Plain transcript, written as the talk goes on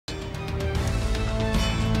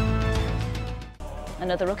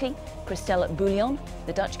Another rookie, Christel Boeljon,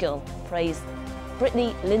 the Dutch girl, praised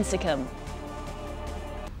Brittany Lincicome.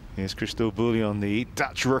 Here's Christel Boeljon, the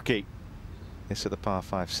Dutch rookie. This at the par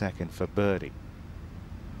 5 second for birdie.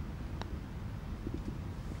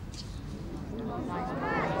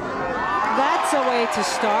 That's a way to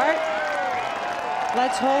start.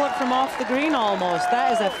 Let's hole it from off the green almost.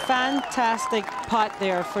 That is a fantastic putt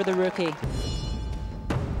there for the rookie.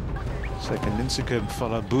 Second Lincicome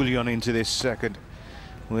follow Boeljon into this second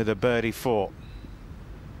with a birdie 4.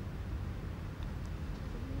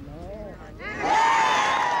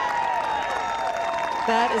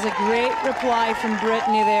 That is a great reply from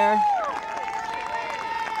Brittany there.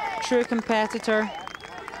 True competitor.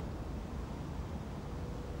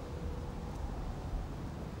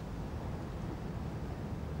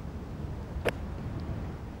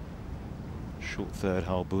 Short third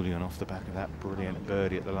hole, Boeljon off the back of that brilliant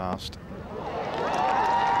birdie at the last.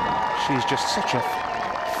 She's just such a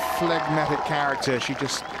phlegmatic character. She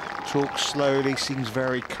just talks slowly, seems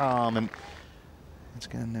very calm, and it's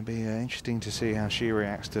going to be interesting to see how she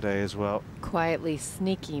reacts today as well. Quietly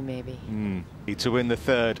sneaky, maybe. To win the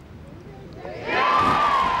third.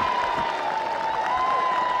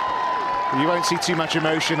 You won't see too much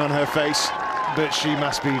emotion on her face, but she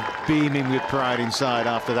must be beaming with pride inside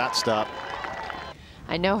after that start.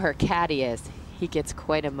 I know her caddy is. He gets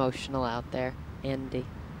quite emotional out there, Andy.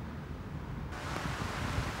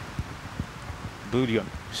 Boeljon,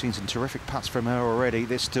 seen some terrific putts from her already.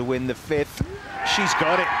 This to win the 5th. She's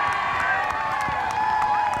got it.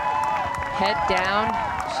 Head down.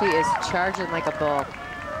 She is charging like a bull.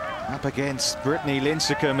 Up against Brittany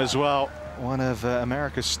Lincicome as well. One of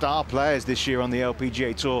America's star players this year on the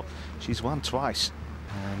LPGA Tour. She's won twice.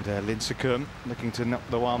 And Lincicome looking to knock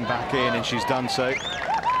the one back in, and she's done so.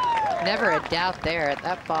 Never a doubt there.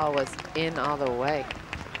 That ball was in all the way.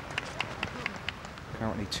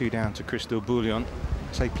 Currently 2 down to Christel Boeljon.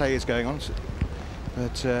 Say play is going on,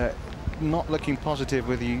 but not looking positive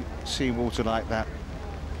with you see water like that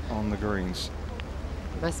on the greens.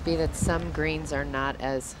 Must be that some greens are not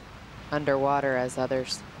as underwater as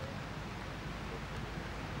others.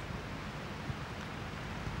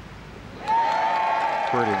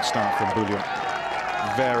 Brilliant start from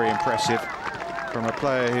Boeljon. Very impressive from a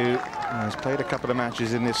player who has played a couple of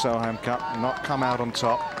matches in this Solheim Cup, not come out on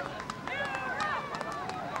top.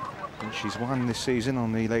 And she's won this season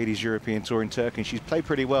on the Ladies European Tour in Turkey, and she's played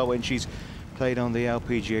pretty well when she's played on the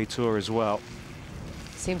LPGA Tour as well.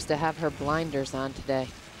 Seems to have her blinders on today.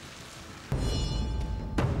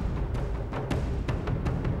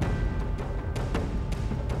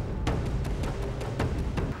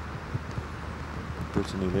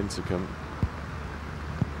 Brittany Lincicome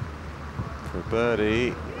for a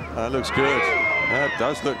birdie. That looks good. That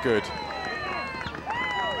does look good.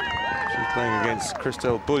 She's playing against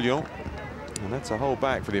Christel Boeljon, and that's a hole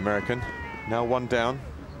back for the American. Now 1 down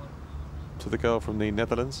to the girl from the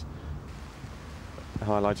Netherlands.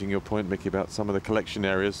 Highlighting your point, Mickey, about some of the collection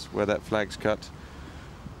areas where that flag's cut.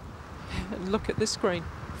 Look at this green,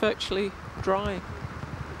 virtually dry.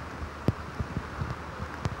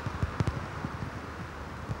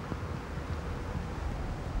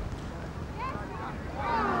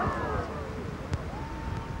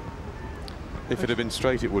 If it had been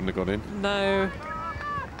straight, it wouldn't have gone in. No,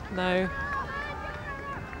 no.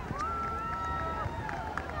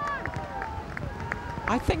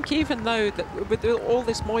 I think even though that with all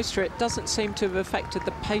this moisture, it doesn't seem to have affected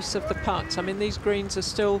the pace of the putts. I mean, these greens are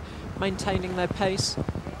still maintaining their pace.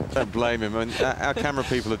 Don't blame him. I mean, our camera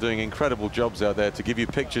people are doing incredible jobs out there to give you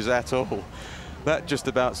pictures at all. That just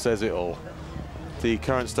about says it all. The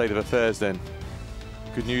current state of affairs then.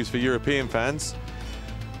 Good news for European fans.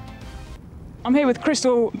 I'm here with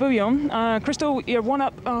Christel Boeljon. Christel, you're 1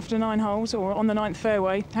 up after 9 holes, or on the 9th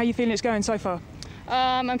fairway. How are you feeling it's going so far?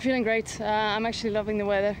 I'm feeling great. I'm actually loving the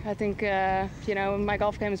weather. I think, you know, my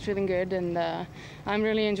golf game is feeling good, and I'm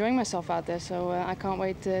really enjoying myself out there, so I can't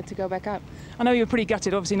wait to go back out. I know you were pretty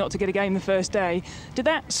gutted, obviously, not to get a game the first day. Did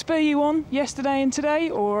that spur you on yesterday and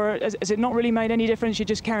today, or has it not really made any difference? You're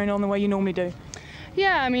just carrying on the way you normally do?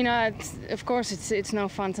 Yeah, I mean, of course, it's no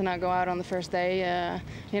fun to not go out on the first day.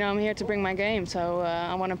 You know, I'm here to bring my game, so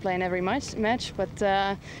I want to play in every match.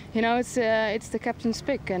 But you know, it's the captain's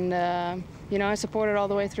pick, and you know, I supported all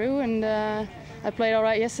the way through, and I played all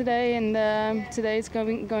right yesterday, and today it's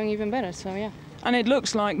going even better. So yeah. And it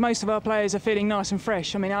looks like most of our players are feeling nice and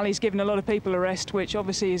fresh. I mean, Ali's given a lot of people a rest, which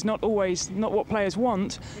obviously is not always not what players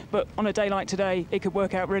want, but on a day like today, it could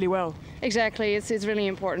work out really well. Exactly, it's really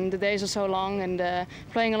important. The days are so long, and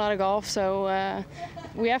playing a lot of golf, so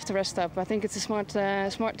we have to rest up. I think it's a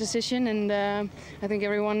smart decision, and I think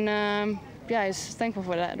everyone guys, thankful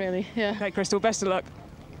for that, really. Yeah. Okay, Christel, best of luck.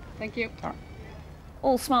 Thank you.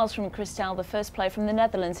 All smiles from Christel, the first player from the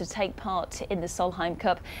Netherlands to take part in the Solheim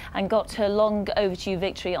Cup and got her long overdue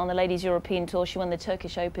victory on the Ladies European Tour. She won the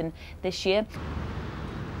Turkish Open this year.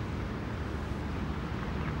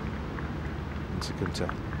 Lincicome to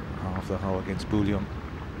half the hole against Boeljon.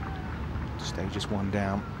 Stay just one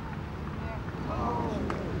down.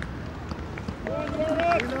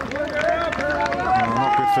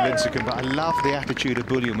 Not good for Lincicome, but I love the attitude of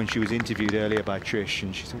Boeljon when she was interviewed earlier by Trish,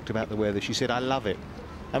 and she talked about the weather. She said, "I love it."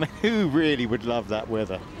 I mean, who really would love that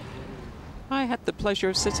weather? I had the pleasure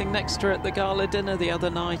of sitting next to her at the gala dinner the other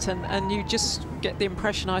night, and you just get the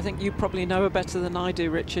impression, I think you probably know her better than I do,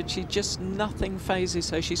 Richard, she just, nothing phases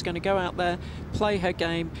her. She's going to go out there, play her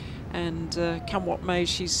game, and come what may,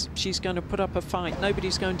 she's going to put up a fight.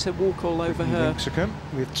 Nobody's going to walk all over her. Lincicome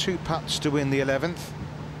with 2 putts to win the 11th,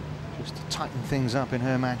 just to tighten things up in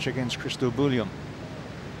her match against Christel Boeljon.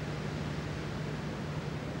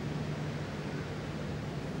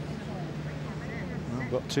 Well,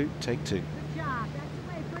 got 2, take 2.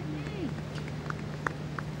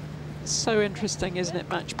 So interesting, isn't it,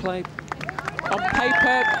 match play? On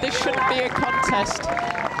paper, this shouldn't be a contest.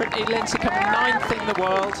 Brittany Lincicome, 9th in the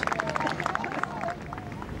world.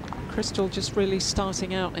 Christel just really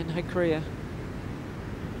starting out in her career.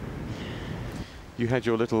 You had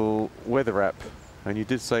your little weather app, and you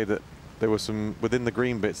did say that there were some, within the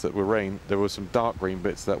green bits that were rain, there were some dark green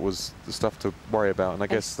bits that was the stuff to worry about, and I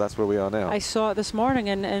guess that's where we are now. I saw it this morning,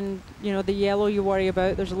 and you know, the yellow you worry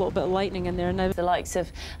about, there's a little bit of lightning in there now. The likes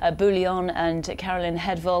of Boeljon and Caroline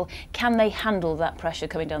Hedval, can they handle that pressure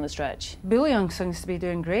coming down the stretch? Boeljon seems to be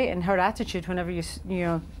doing great, and her attitude whenever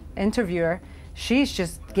you interview her, she's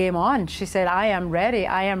just game on. She said, I am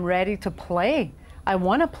ready to play. I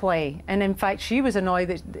want to play. And in fact, she was annoyed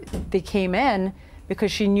that they came in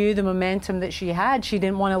because she knew the momentum that she had. She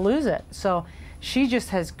didn't want to lose it. So she just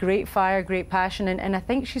has great fire, great passion, and I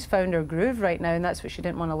think she's found her groove right now, and that's what she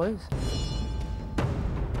didn't want to lose.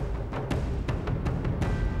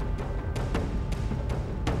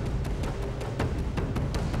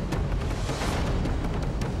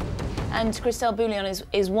 And Christel Boeljon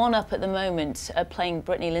is 1 up at the moment, playing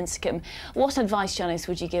Brittany Lincicome. What advice, Janice,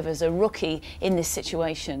 would you give as a rookie in this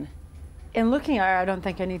situation? In looking at her, I don't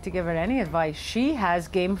think I need to give her any advice. She has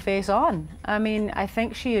game face on. I mean, I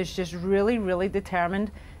think she is just really, really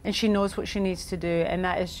determined, and she knows what she needs to do. And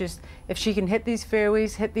that is just, if she can hit these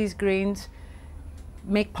fairways, hit these greens,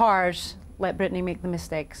 make pars, let Brittany make the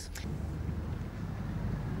mistakes.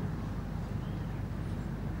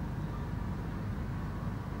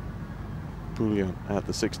 Boeljon at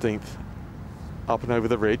the 16th, up and over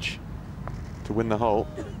the ridge to win the hole.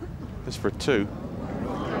 This for a 2.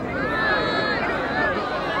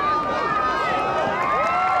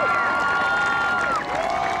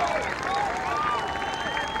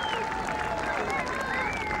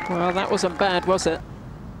 Well, that wasn't bad, was it?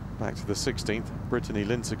 Back to the 16th, Brittany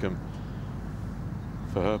Lincicome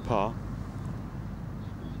for her par.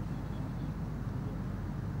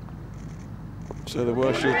 So the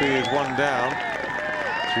worst she'll be is 1 down.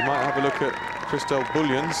 She might have a look at Christel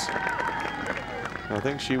Boeljon's. I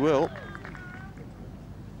think she will.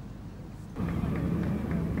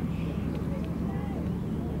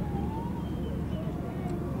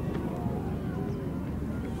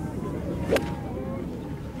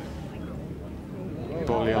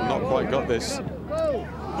 Boeljon not quite got this. Oh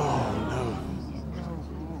no.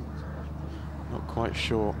 Not quite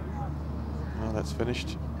sure. Well, that's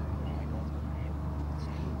finished.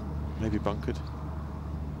 Maybe bunkered.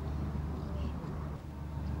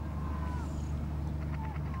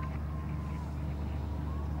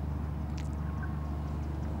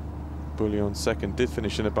 Boeljon second did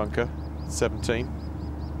finish in a bunker, 17.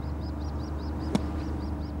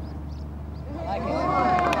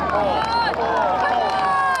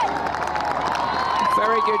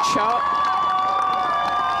 Very good shot.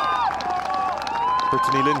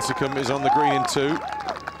 Brittany Lincicome is on the green in 2,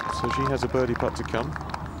 so she has a birdie putt to come.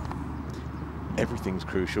 Everything's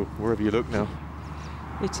crucial, wherever you look now.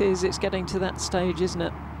 It is, it's getting to that stage, isn't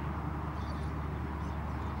it?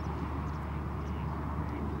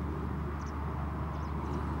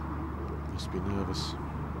 Must be nervous.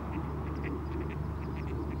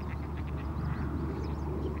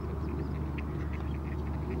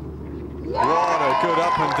 What a good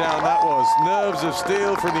up and down that was. Nerves of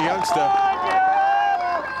steel from the youngster.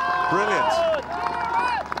 Brilliant.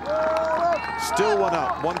 Still 1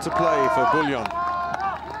 up, 1 to play for Boeljon.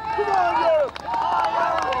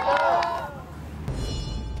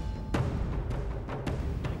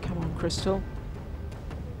 Come on, Christel.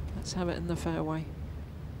 Let's have it in the fairway.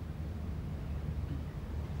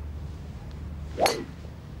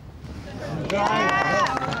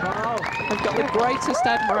 I've got the greatest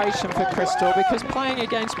admiration for Christel, because playing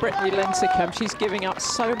against Brittany Lincicome, she's giving up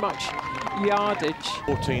so much yardage.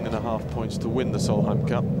 14.5 points to win the Solheim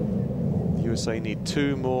Cup. The USA need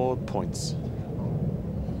 2 more points.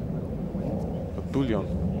 But Boeljon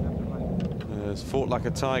has fought like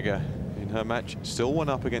a tiger in her match. Still 1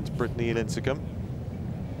 up against Brittany Lincicome.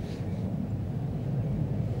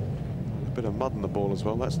 A bit of mud in the ball as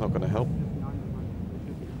well. That's not going to help.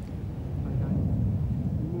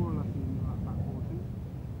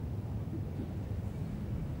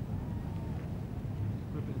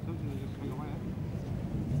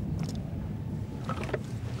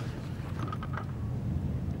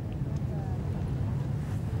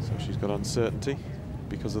 She's got uncertainty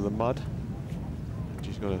because of the mud.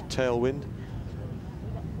 She's got a tailwind,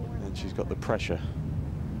 and she's got the pressure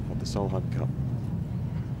of the Solheim Cup.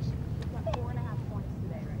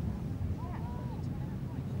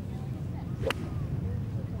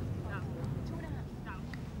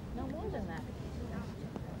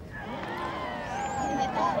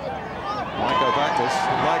 Might go back this.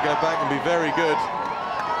 It might go back and be very good.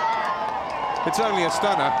 It's only a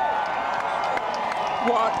stunner.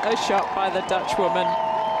 What a shot by the Dutch woman.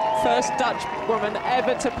 First Dutch woman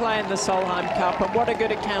ever to play in the Solheim Cup, and what a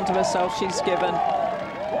good account of herself she's given.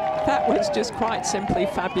 That was just quite simply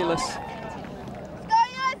fabulous.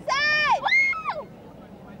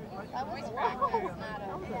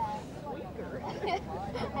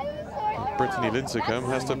 Brittany Lincicome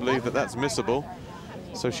has to believe that that's missable,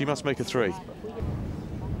 so she must make a 3.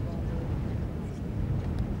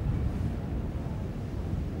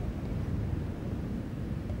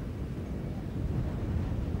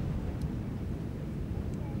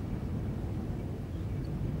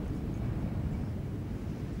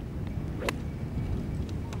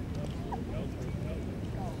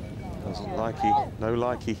 Doesn't likey, no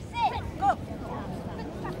likey.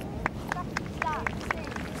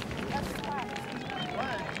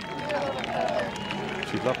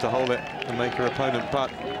 She'd love to hold it and make her opponent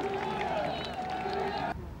putt.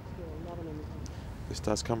 This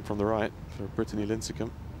does come from the right for Brittany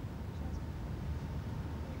Lincicome.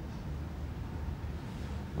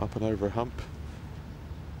 Up and over a hump.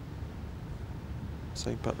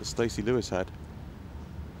 Same putt that Stacey Lewis had.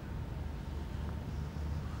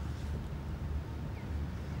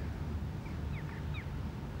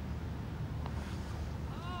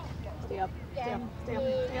 Stay up, stay up, stay up,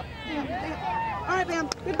 stay up, stay up, stay up. All right, Bam.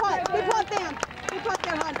 Good putt, Bam. Good putt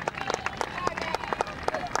there, hon.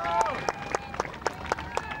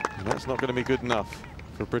 And that's not going to be good enough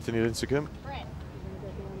for Brittany Lincicome.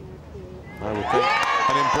 I would think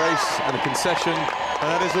an embrace and a concession, and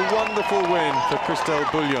that is a wonderful win for Christel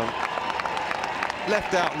Boeljon.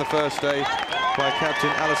 Left out on the first day by captain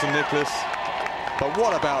Alison Nicholas, but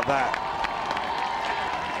what about that?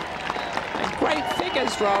 Great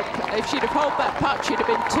figures, Rob. If she'd have held that putt, she'd have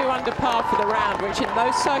been 2 under par for the round, which in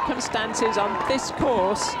those circumstances on this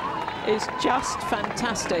course is just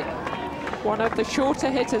fantastic. One of the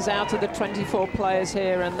shorter hitters out of the 24 players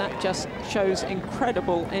here, and that just shows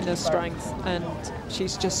incredible inner strength. And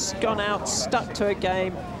she's just gone out, stuck to a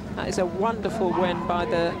game. That is a wonderful win by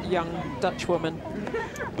the young Dutch woman.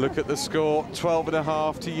 Look at the score,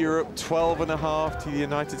 12.5 to Europe, 12.5 to the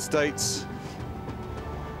United States.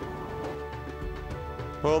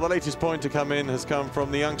 Well, the latest point to come in has come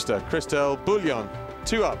from the youngster, Christel Boeljon.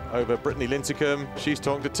 2 up over Brittany Lincicome. She's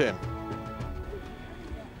talking to Tim.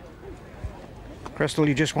 Christel,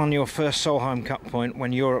 you just won your first Solheim Cup point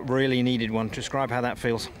when Europe really needed one. Describe how that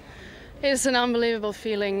feels. It's an unbelievable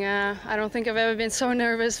feeling. I don't think I've ever been so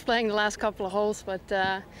nervous playing the last couple of holes, but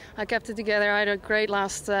I kept it together. I had a great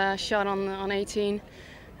last shot on 18.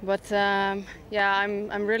 But yeah,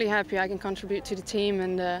 I'm really happy I can contribute to the team,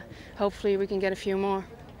 and hopefully we can get a few more.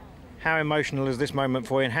 How emotional is this moment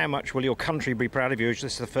for you, and how much will your country be proud of you? This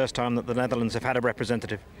is the first time that the Netherlands have had a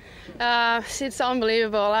representative. It's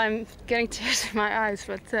unbelievable. I'm getting tears in my eyes,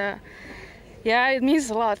 but yeah, it means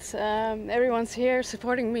a lot. Everyone's here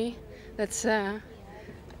supporting me. That's yeah,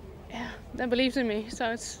 they believed in me, so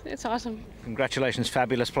it's awesome. Congratulations,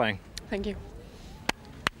 fabulous playing. Thank you.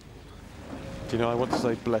 Do you know, I want to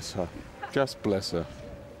say bless her, just bless her.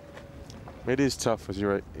 It is tough when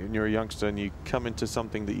you're a youngster and you come into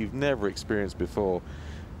something that you've never experienced before,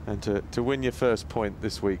 and to win your first point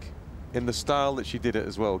this week in the style that she did it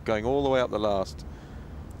as well, going all the way up the last.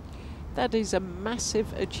 That is a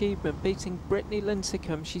massive achievement, beating Brittany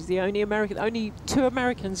Lincicome. She's the only American, only 2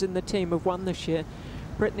 Americans in the team have won this year.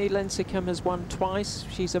 Brittany Lincicome has won twice.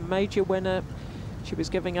 She's a major winner. She was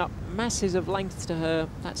giving up masses of length to her.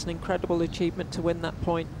 That's an incredible achievement to win that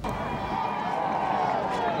point.